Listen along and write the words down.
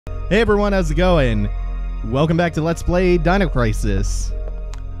Hey everyone, how's it going? Welcome back to Let's Play Dino Crisis.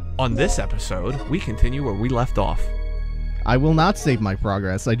 On this episode, we continue where we left off. I will not save my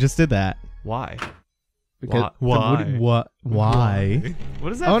progress. I just did that. Why? Because Why? Why?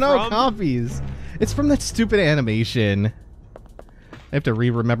 What is that Oh no, from? copies. It's from that stupid animation. I have to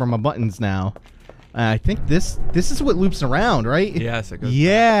re-remember my buttons now. I think this is what loops around, right? Yes, it goes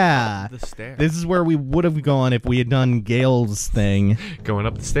Yeah. up the stairs. This is where we would have gone if we had done Gale's thing. Going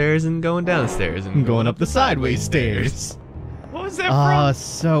up the stairs and going down the stairs and Going up the sideways stairs. What was that from?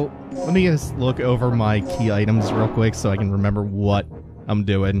 So let me just look over my key items real quick so I can remember what I'm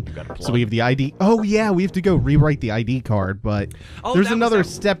doing. So we have the ID. Oh yeah, we have to go rewrite the ID card, but there's another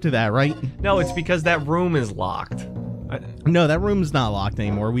step to that, right? No, it's because that room is locked. No, that room's not locked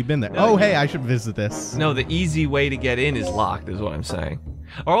anymore. We've been there. No, hey, I should visit this. No, the easy way to get in is locked, is what I'm saying.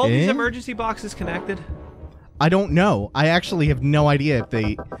 Are all these emergency boxes connected? I don't know. I actually have no idea if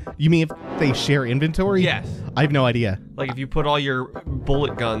they... You mean if they share inventory? Yes. I have no idea. Like if you put all your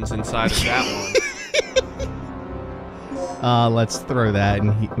bullet guns inside of that one. Let's throw that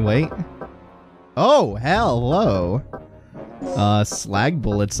in wait. Oh, hello. Slag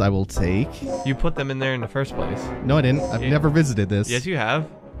bullets I will take. You put them in there in the first place. No, I didn't. I've never visited this. Yes, you have.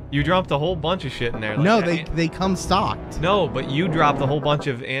 You dropped a whole bunch of shit in there. Like no, they come stocked. No, but you dropped a whole bunch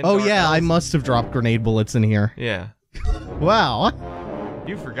of Oh yeah, I must have dropped grenade bullets in here. Yeah. Wow.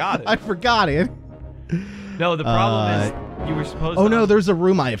 You forgot it. I forgot it. No, the problem is you were supposed to... Oh no, there's a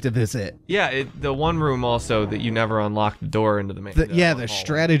room I have to visit. Yeah, the one room also that you never unlocked the door into the main... Yeah, the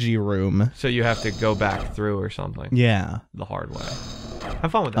strategy room. So you have to go back through or something. Yeah. The hard way.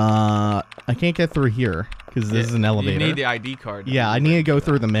 Have fun with that. I can't get through here because this is an elevator. You need the ID card. Yeah, I need to go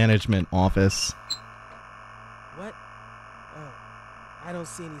through the management office. What? Oh, I don't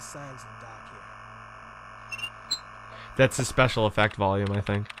see any signs of Doc here. That's the special effect volume, I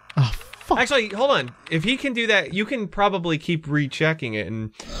think. Oh, fuck. Actually, hold on. If he can do that, you can probably keep rechecking it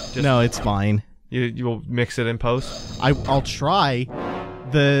and just... No, it's fine. You'll mix it in post? I'll try.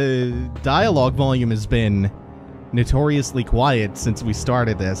 The dialogue volume has been notoriously quiet since we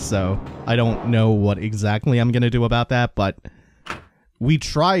started this, so I don't know what exactly I'm gonna do about that, but we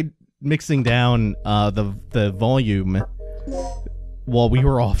tried mixing down the volume while we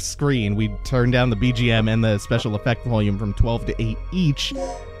were off screen. We turned down the BGM and the special effect volume from 12 to 8 each,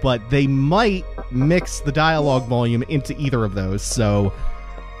 but they might mix the dialogue volume into either of those, so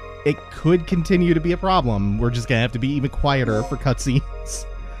it could continue to be a problem. We're just gonna have to be even quieter for cutscenes.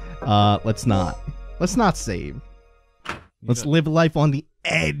 Let's not save. Let's live life on the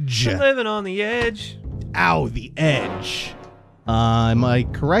edge. I'm living on the edge. Ow, the edge. Am I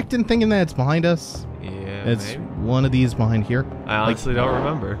correct in thinking that it's behind us? Yeah, It's maybe. one of these behind here. I honestly don't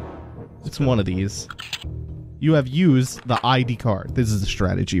remember. It's one of these. You have used the ID card. This is the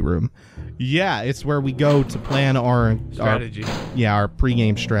strategy room. Yeah, it's where we go to plan our Strategy. our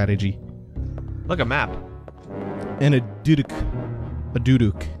pregame strategy. Look, a map. And a duduk. A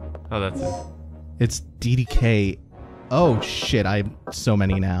duduk. Oh, that's it. It's DDK. Oh shit, I have so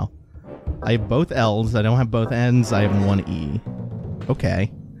many now. I have both L's, I don't have both N's, I have one E. Okay.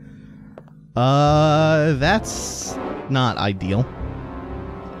 That's not ideal.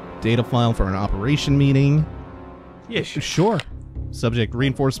 Data file for an operation meeting. Yeah, sure. Sure. Subject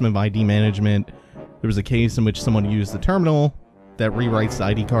reinforcement of ID management. There was a case in which someone used the terminal that rewrites the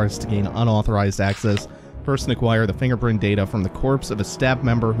ID cards to gain unauthorized access. Person acquired the fingerprint data from the corpse of a staff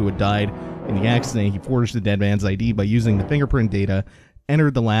member who had died in the accident. He forged the dead man's ID by using the fingerprint data,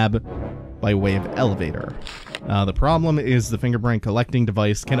 entered the lab by way of elevator. The problem is the fingerprint collecting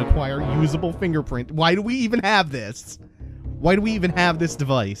device can acquire usable fingerprint. Why do we even have this? Why do we even have this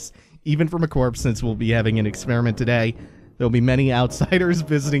device? Even from a corpse, since we'll be having an experiment today, there'll be many outsiders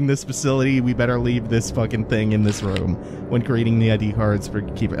visiting this facility. We better leave this fucking thing in this room when creating the ID cards for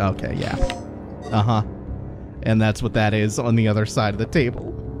keep. Okay, yeah. Uh-huh. And that's what that is on the other side of the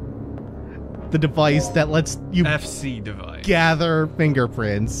table. The device that lets you FC device. gather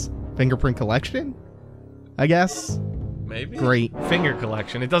fingerprints. Fingerprint collection? I guess? Maybe? Great. Finger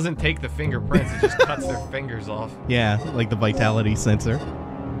collection. It doesn't take the fingerprints, it just cuts their fingers off. Yeah, like the vitality sensor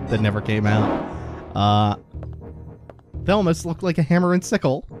that never came out. They almost look like a hammer and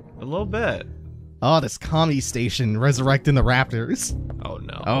sickle. A little bit. Oh, this commie station resurrecting the raptors. Oh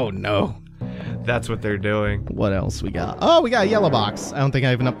no. Oh no. That's what they're doing. What else we got? Oh, we got a yellow box. I don't think I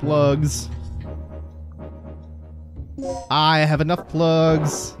have enough plugs. I have enough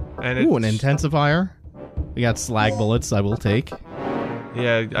plugs. And Ooh, an intensifier. We got slag bullets I will take.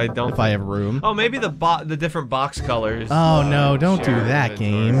 Yeah, I don't. If I have room. Oh, maybe the different box colors. Oh no, don't do share that,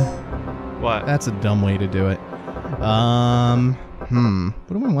 inventory. game. What? That's a dumb way to do it.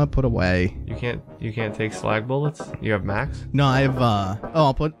 What do I want to put away? You can't take slag bullets? You have max? No, I have,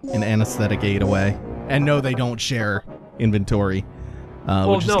 I'll put an anesthetic aid away. And no, they don't share inventory.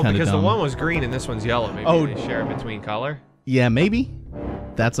 Well, which is no, kinda because dumb. the one was green and this one's yellow. Maybe they share between color? Yeah, maybe.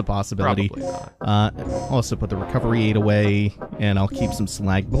 That's a possibility. Probably not. Also put the recovery aid away, and I'll keep some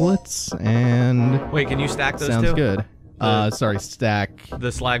slag bullets, and... Wait, can you stack those sounds two? good. Sorry, stack...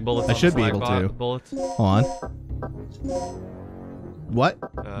 The slag bullets I on should the be slag able to. bullets? Hold on. What?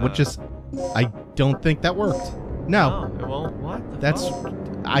 What just... I don't think that worked. No. Oh, it won't? What the That's... fuck?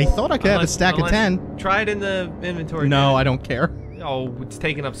 I thought I could have a stack of 10. Try it in the inventory. No, man. I don't care. Oh, it's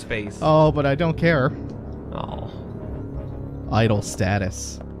taking up space. Oh, but I don't care. Oh. Idle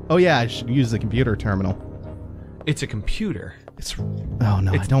status. Oh yeah, I should use the computer terminal. It's a computer. It's... Oh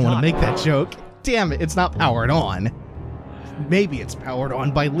no, I It's don't want to not make that powered. joke. Damn it, it's not powered on. Maybe it's powered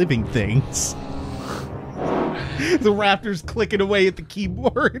on by living things. The raptors clicking away at the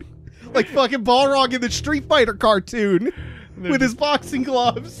keyboard. Like fucking Balrog in the Street Fighter cartoon. With his boxing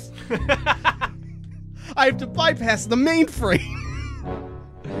gloves. I have to bypass the mainframe.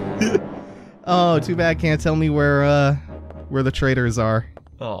 Oh, too bad can't tell me where the traders are.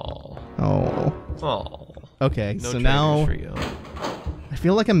 Oh. Oh. Oh. Okay, No so traders now for you. I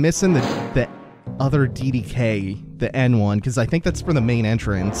feel like I'm missing the other DDK, the N one, because I think that's for the main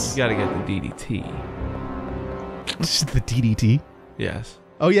entrance. You gotta get the DDT. The DDT? Yes.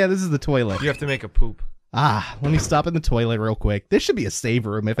 Oh yeah, this is the toilet. You have to make a poop. Ah, let me stop in the toilet real quick. This should be a save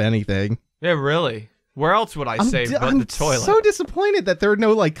room, if anything. Yeah, really. Where else would I save but I'm the toilet? so disappointed that there are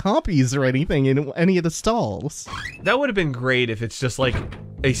no like compies or anything in any of the stalls. That would have been great if it's just like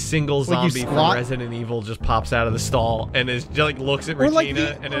a single Like you zombie from squat- Resident Evil just pops out of the stall and is just like looks at Or like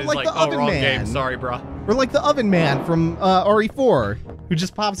Regina the- and or is like like, the "Oh, Oven wrong Man." game. Sorry, bro." Or like the oven man from RE4, who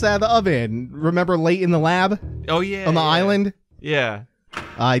just pops out of the oven. Remember late in the lab Oh yeah. on the yeah. island? Yeah.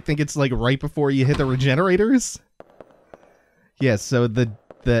 I think it's like right before you hit the regenerators. Yeah, so the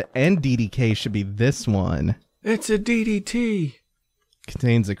NDDK should be this one. It's a DDT.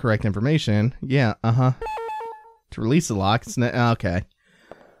 Contains the correct information. Yeah, uh-huh. To release the lock, it's okay.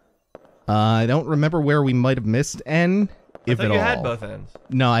 I don't remember where we might have missed N, if I at thought all. you had both ends.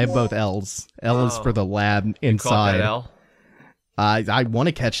 No, I have both L's. L is Oh. for the lab Caught inside. that L. I want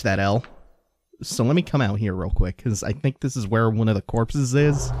to catch that L. So let me come out here real quick, because I think this is where one of the corpses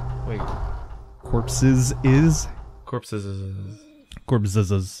is. Wait. Corpses is? Corpses.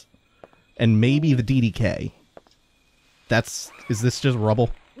 Corpses. And maybe the DDK. Is this just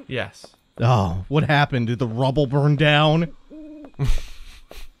rubble? Yes. Oh, what happened? Did the rubble burn down?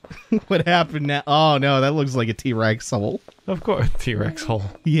 What happened now? Oh no, that looks like a T-Rex hole. Of course. T-Rex hole.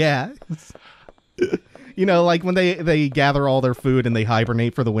 Yeah. You know, like when they gather all their food and they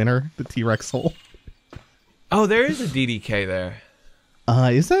hibernate for the winter, the T-Rex hole. Oh, there is a DDK there.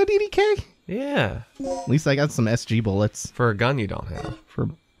 Is that a DDK? Yeah. At least I got some SG bullets For a gun you don't have. for,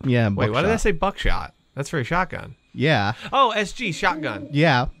 yeah, Wait, why did I buckshot. say buckshot? That's for a shotgun. Yeah, Oh, SG, shotgun.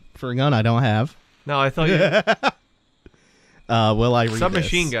 yeah, for a gun I don't have. No, I thought you... Will I read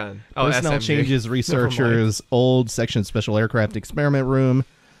Submachine this? gun. Oh, Personnel SMG. changes researchers, old section special aircraft experiment room,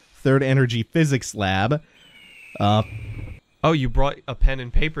 third energy physics lab. Oh, you brought a pen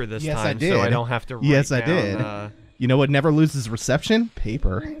and paper this Yes, time, I did. so I don't have to write Yes, I down, did. You know what never loses reception?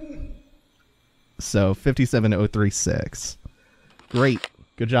 Paper. So 57036. Great.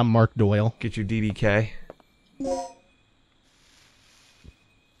 Good job, Mark Doyle. Get your DDK.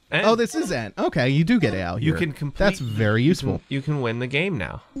 And Oh, this is N. Okay, you do get it out you here. can complete. That's very useful. You can win the game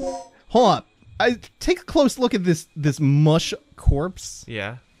now. Hold up. Take a close look at this mush corpse.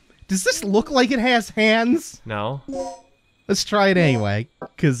 Yeah. Does this look like it has hands? No. Let's try it anyway,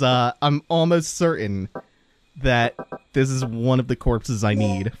 because I'm almost certain that this is one of the corpses I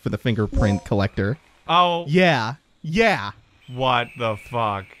need for the fingerprint collector. Oh. Yeah. Yeah. What the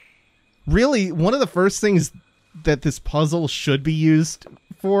fuck? Really, one of the first things that this puzzle should be used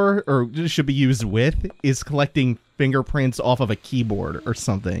for, or should be used with, is collecting fingerprints off of a keyboard or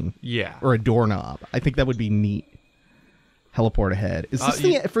something. Yeah. Or a doorknob. I think that would be neat. Teleport ahead. Is this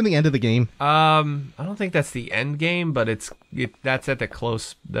for the end of the game? I don't think that's the end game, but that's at the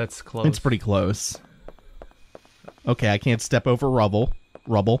close. That's close. It's pretty close. Okay, I can't step over rubble.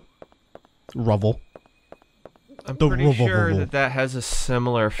 Rubble. I'm the pretty rubble. sure that has a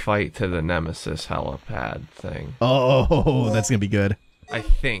similar fight to the Nemesis helipad thing. Oh, that's gonna be good. I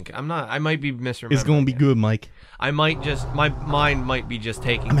think. I'm not. I might be misremembering. It's gonna be good, Mike. I might just. My mind might be just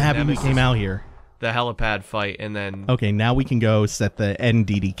taking. I'm happy Nemesis, we came out here. The helipad fight, and then. Okay, now we can go set the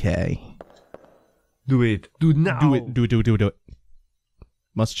NDDK. Do it. Do it now. Do it.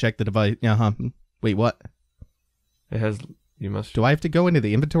 Must check the device. Uh-huh. Wait, what? It has. You must. Do I have to go into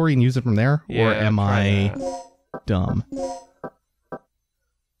the inventory and use it from there? Yeah, or am I that. dumb?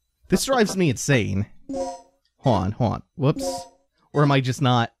 This drives me insane. Hold on. Whoops. Or am I just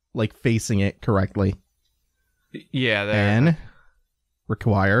not, like, facing it correctly? Yeah, there. N.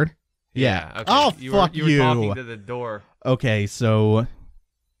 Required. Yeah. Okay. Oh, fuck you. You were talking to the door. Okay, so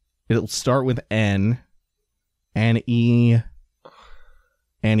it'll start with N. N-E.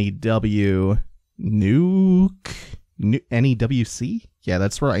 N-E-W. Nuke. N-E-W-C? Yeah,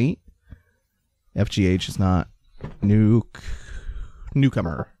 that's right. FGH is not. Nuke.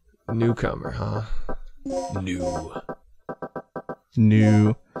 Newcomer. Newcomer, huh? New.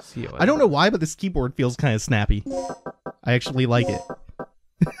 C-O-M. I don't know why, but this keyboard feels kind of snappy. I actually like it.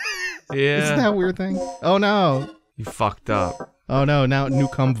 Yeah. Isn't that a weird thing? Oh no. You fucked up. Oh no, now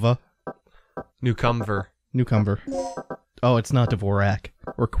Newcomer. Newcomer. Oh, it's not Dvorak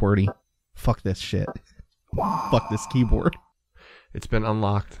or QWERTY. Fuck this shit. Fuck this keyboard. It's been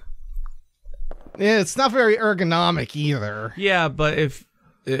unlocked. Yeah, it's not very ergonomic either. Yeah, but if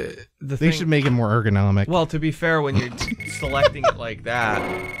They should make it more ergonomic. Well, to be fair, when you're selecting it like that,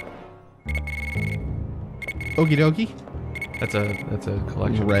 Okie dokie. that's a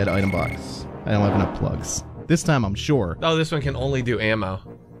collection. Red item box. I don't have enough plugs. This time I'm sure. Oh, this one can only do ammo.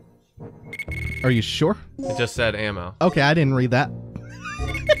 Are you sure? It just said ammo. Okay, I didn't read that.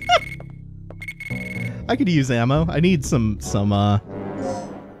 I could use ammo. I need some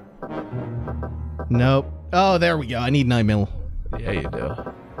Nope. Oh, there we go. I need 9mm. Yeah, you do.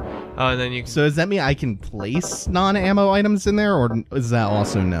 Oh, and then you. So does that mean I can place non-ammo items in there, or is that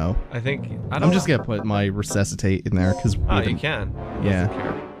also no? I think. I'm just gonna put my resuscitate in there because. Oh, you can.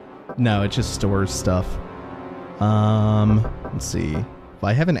 Yeah. No, it just stores stuff. Let's see. If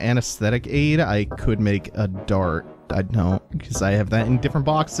I have an anesthetic aid, I could make a dart. I don't, because I have that in different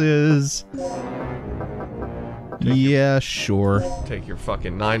boxes. Yeah, sure. Take your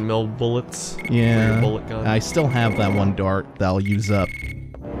fucking 9mm bullets. Yeah. For your bullet gun. I still have that one dart that I'll use up.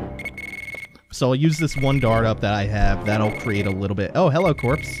 So I'll use this one dart up that I have. That'll create a little bit. Oh, hello,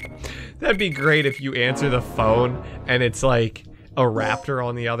 corpse. That'd be great if you answer the phone and it's like a raptor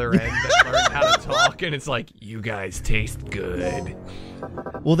on the other end that learned how to talk, and it's like, you guys taste good.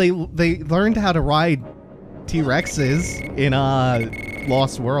 Well, they learned how to ride T-Rexes in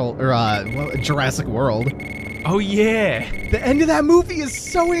Lost World or Jurassic World. Oh yeah. The end of that movie is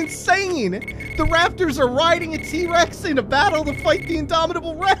so insane. The raptors are riding a T-Rex in a battle to fight the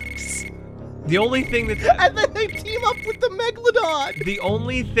Indomitable Rex. The only thing that and then they team up with the Megalodon. The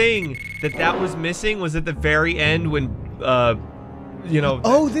only thing that was missing was at the very end when Oh,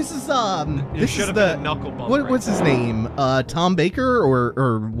 this is this is the knuckle bump. What's his name? Tom Baker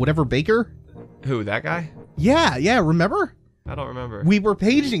or whatever Baker? Who, that guy? Yeah, remember? I don't remember. We were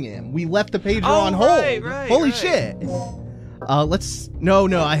paging him. We left the pager on hold. Right, Holy shit.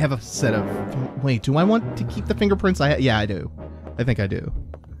 No, I have a set of... Wait, do I want to keep the fingerprints? Yeah, I do. I think I do.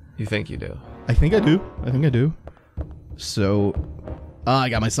 You think you do? I think I do. So, I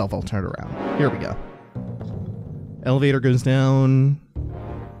got myself all turned around. Here we go. Elevator goes down.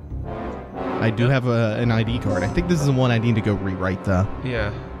 I do have an ID card. I think this is the one I need to go rewrite, though.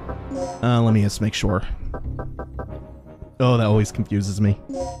 Yeah. Let me just make sure. Oh, that always confuses me.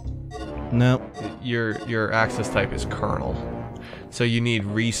 No. Your access type is Colonel, so you need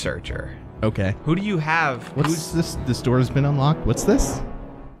Researcher. Okay. Who do you have? What's this? This door has been unlocked. What's this?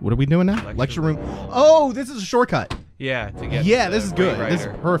 What are we doing now? Lecture room. Oh, this is a shortcut. Yeah, to get. Yeah, to this is good. This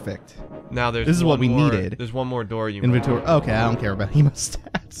is perfect. Now this is what we needed. There's one more door you inventory. Okay, I don't care about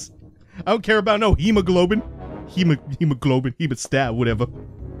hemostats. I don't care about no hemoglobin, hemoglobin, hemostat, whatever.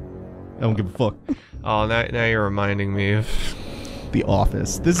 I don't give a fuck. Oh, now you're reminding me of the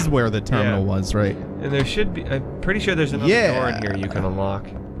office. This is where the terminal was, right? And there should be. I'm pretty sure there's another door in here you can unlock.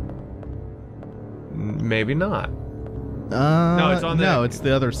 Maybe not. No, it's on the. No, it's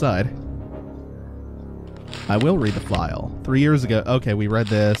the other side. I will read the file. 3 years ago. Okay, we read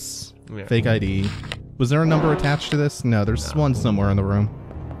this. Yeah. Fake ID. Was there a number attached to this? No, there's one somewhere in the room.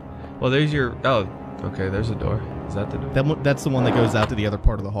 Well, there's your. Oh, okay. There's a door. Is that the door? That's the one that goes out to the other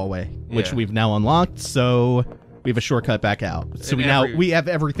part of the hallway, which we've now unlocked. So we have a shortcut back out. So we have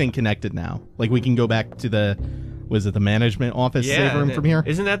everything connected now. Like we can go back to the. Was it the management office save room from here?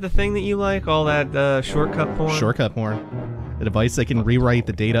 Isn't that the thing that you like? All that shortcut porn? Shortcut porn. A device that can rewrite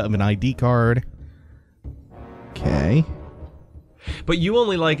the data of an ID card. Okay. But you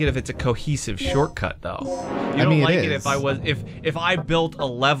only like it if it's a cohesive shortcut, though. You don't like it if I built a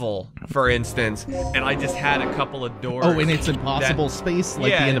level, for instance, and I just had a couple of doors. Oh, and it's impossible space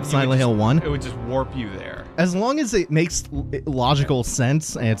like the end of Silent Hill 1? It would just warp you there. As long as it makes logical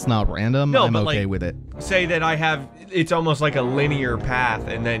sense and it's not random, No, I'm but, okay like, with it. Say that I have, it's almost like a linear path,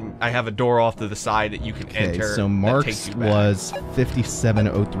 and then I have a door off to the side that you can Okay, enter. so that Mark's takes you back. was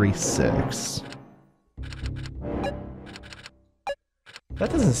 57036. That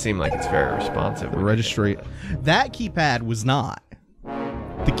doesn't seem like it's very responsive. The registry. That keypad was not.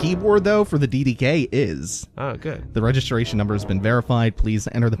 The keyboard, though, for the DDK is. Oh, good. The registration number has been verified. Please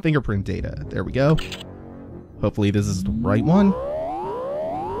enter the fingerprint data. There we go. Hopefully this is the right one.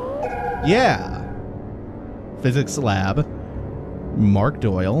 Yeah. Physics lab. Mark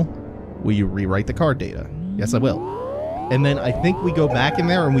Doyle. Will you rewrite the card data? Yes, I will. And then I think we go back in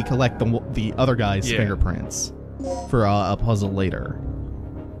there and we collect the other guy's fingerprints for a puzzle later.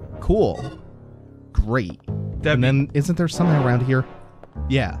 Cool. Great. And then isn't there something around here?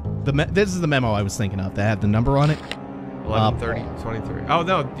 Yeah. This is the memo I was thinking of. That had the number on it. 11:30:23. Oh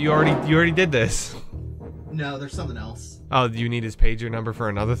no, you already did this. No, there's something else. Oh, do you need his pager number for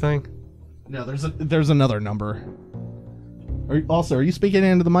another thing? No, there's another number. Are you speaking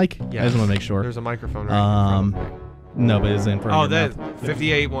into the mic? Yeah. I just want to make sure. There's a microphone right in front of me. No, but it's in front Oh, of your that mouth.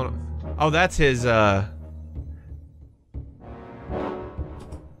 58 one. Oh, that's his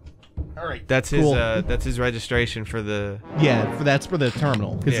All right. that's his Cool. that's his registration for the Yeah, that's for the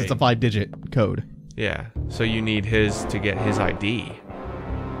terminal because Yeah, it's a 5-digit code. yeah. So you need his to get his ID.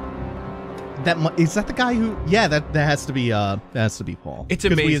 Is that the guy who? Yeah, that has to be Paul. It's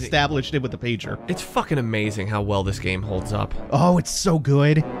because we amazing. established it with the pager. It's fucking amazing how well this game holds up. Oh, it's so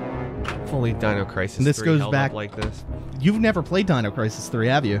good. If only Dino Crisis And this 3 goes held back- up like this. You've never played Dino Crisis 3,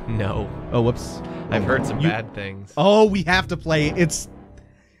 have you? No, Oh, whoops. I've heard some bad things. Oh, we have to play. It's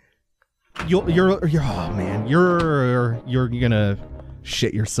you're oh man, you're gonna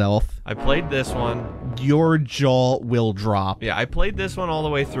shit yourself. I played this one. Your jaw will drop. Yeah, I played this one all the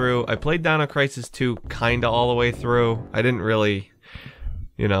way through. I played Dino Crisis 2 kinda all the way through. I didn't really,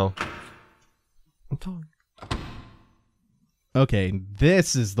 I'm talking. Okay,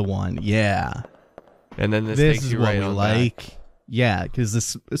 this is the one. Yeah. And then this takes is you what right we on like. back. Yeah, because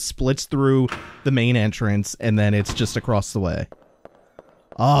this splits through the main entrance and then it's just across the way.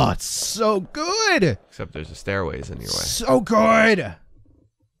 Oh, it's so good. Except there's a stairways in your way. So good.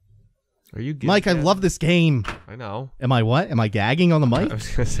 Are you Mike, I love this game. I know. Am I what? Am I gagging on the mic? I was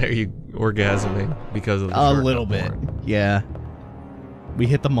gonna say, are you orgasming because of the A shortcut little bit. porn? Yeah. We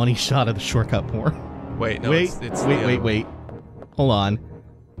hit the money shot of the shortcut porn. Wait, no, wait, it's the other one. wait. Hold on.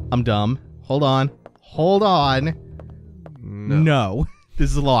 I'm dumb. Hold on. No. This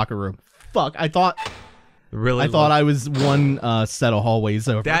is the locker room. Fuck, I thought I was one set of hallways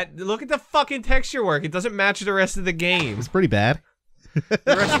over. Look at the fucking texture work. It doesn't match the rest of the game. It's pretty bad. The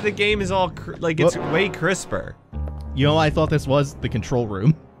rest of the game is all it's way crisper. You know, I thought this was the control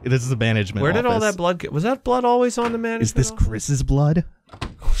room. This is the management Where did all office. that blood get? Was that blood always on the management? Is this office? Chris's blood?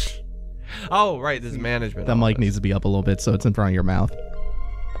 Oh, right, this is management. That mic office. needs to be up a little bit so it's in front of your mouth.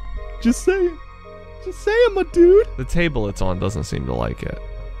 Just say it. Just say it, my dude. The table it's on doesn't seem to like it.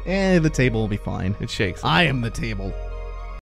 The table will be fine. It shakes. I am the table.